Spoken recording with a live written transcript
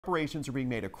preparations are being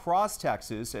made across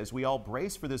Texas as we all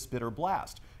brace for this bitter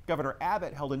blast. Governor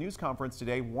Abbott held a news conference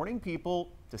today warning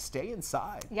people to stay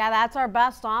inside. Yeah, that's our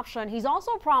best option. He's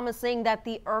also promising that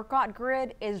the ERCOT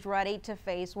grid is ready to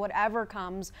face whatever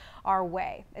comes our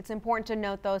way. It's important to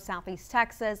note, though, Southeast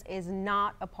Texas is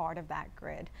not a part of that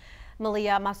grid.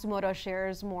 Malia Masumoto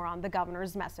shares more on the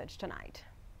governor's message tonight.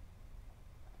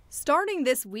 Starting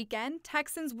this weekend,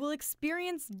 Texans will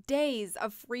experience days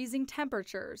of freezing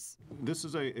temperatures. This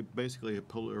is basically a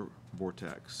polar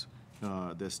vortex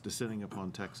that's descending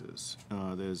upon Texas.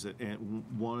 There's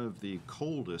one of the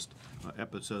coldest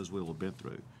episodes we'll have been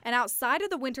through. And outside of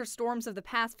the winter storms of the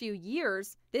past few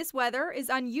years, this weather is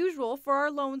unusual for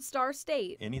our Lone Star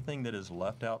State. Anything that is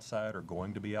left outside or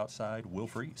going to be outside will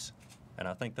freeze. And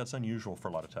I think that's unusual for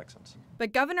a lot of Texans.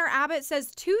 But Governor Abbott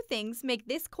says two things make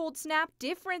this cold snap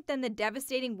different than the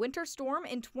devastating winter storm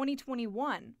in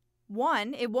 2021.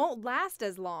 One, it won't last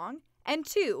as long. And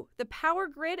two, the power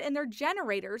grid and their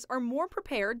generators are more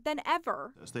prepared than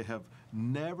ever. They have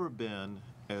never been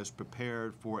as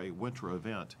prepared for a winter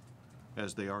event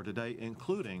as they are today,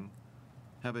 including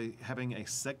having a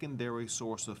secondary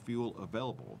source of fuel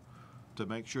available to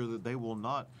make sure that they will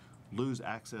not lose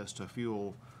access to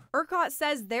fuel. ERCOT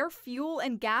says their fuel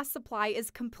and gas supply is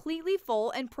completely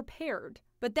full and prepared,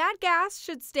 but that gas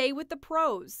should stay with the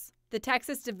pros. The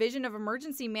Texas Division of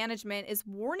Emergency Management is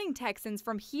warning Texans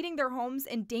from heating their homes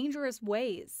in dangerous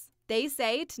ways. They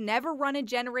say to never run a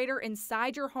generator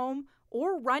inside your home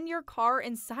or run your car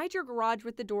inside your garage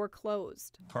with the door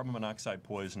closed. Carbon monoxide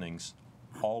poisonings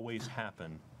always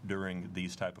happen during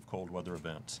these type of cold weather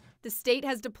events. The state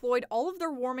has deployed all of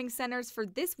their warming centers for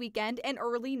this weekend and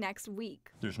early next week.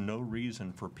 There's no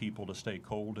reason for people to stay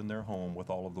cold in their home with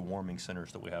all of the warming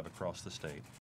centers that we have across the state.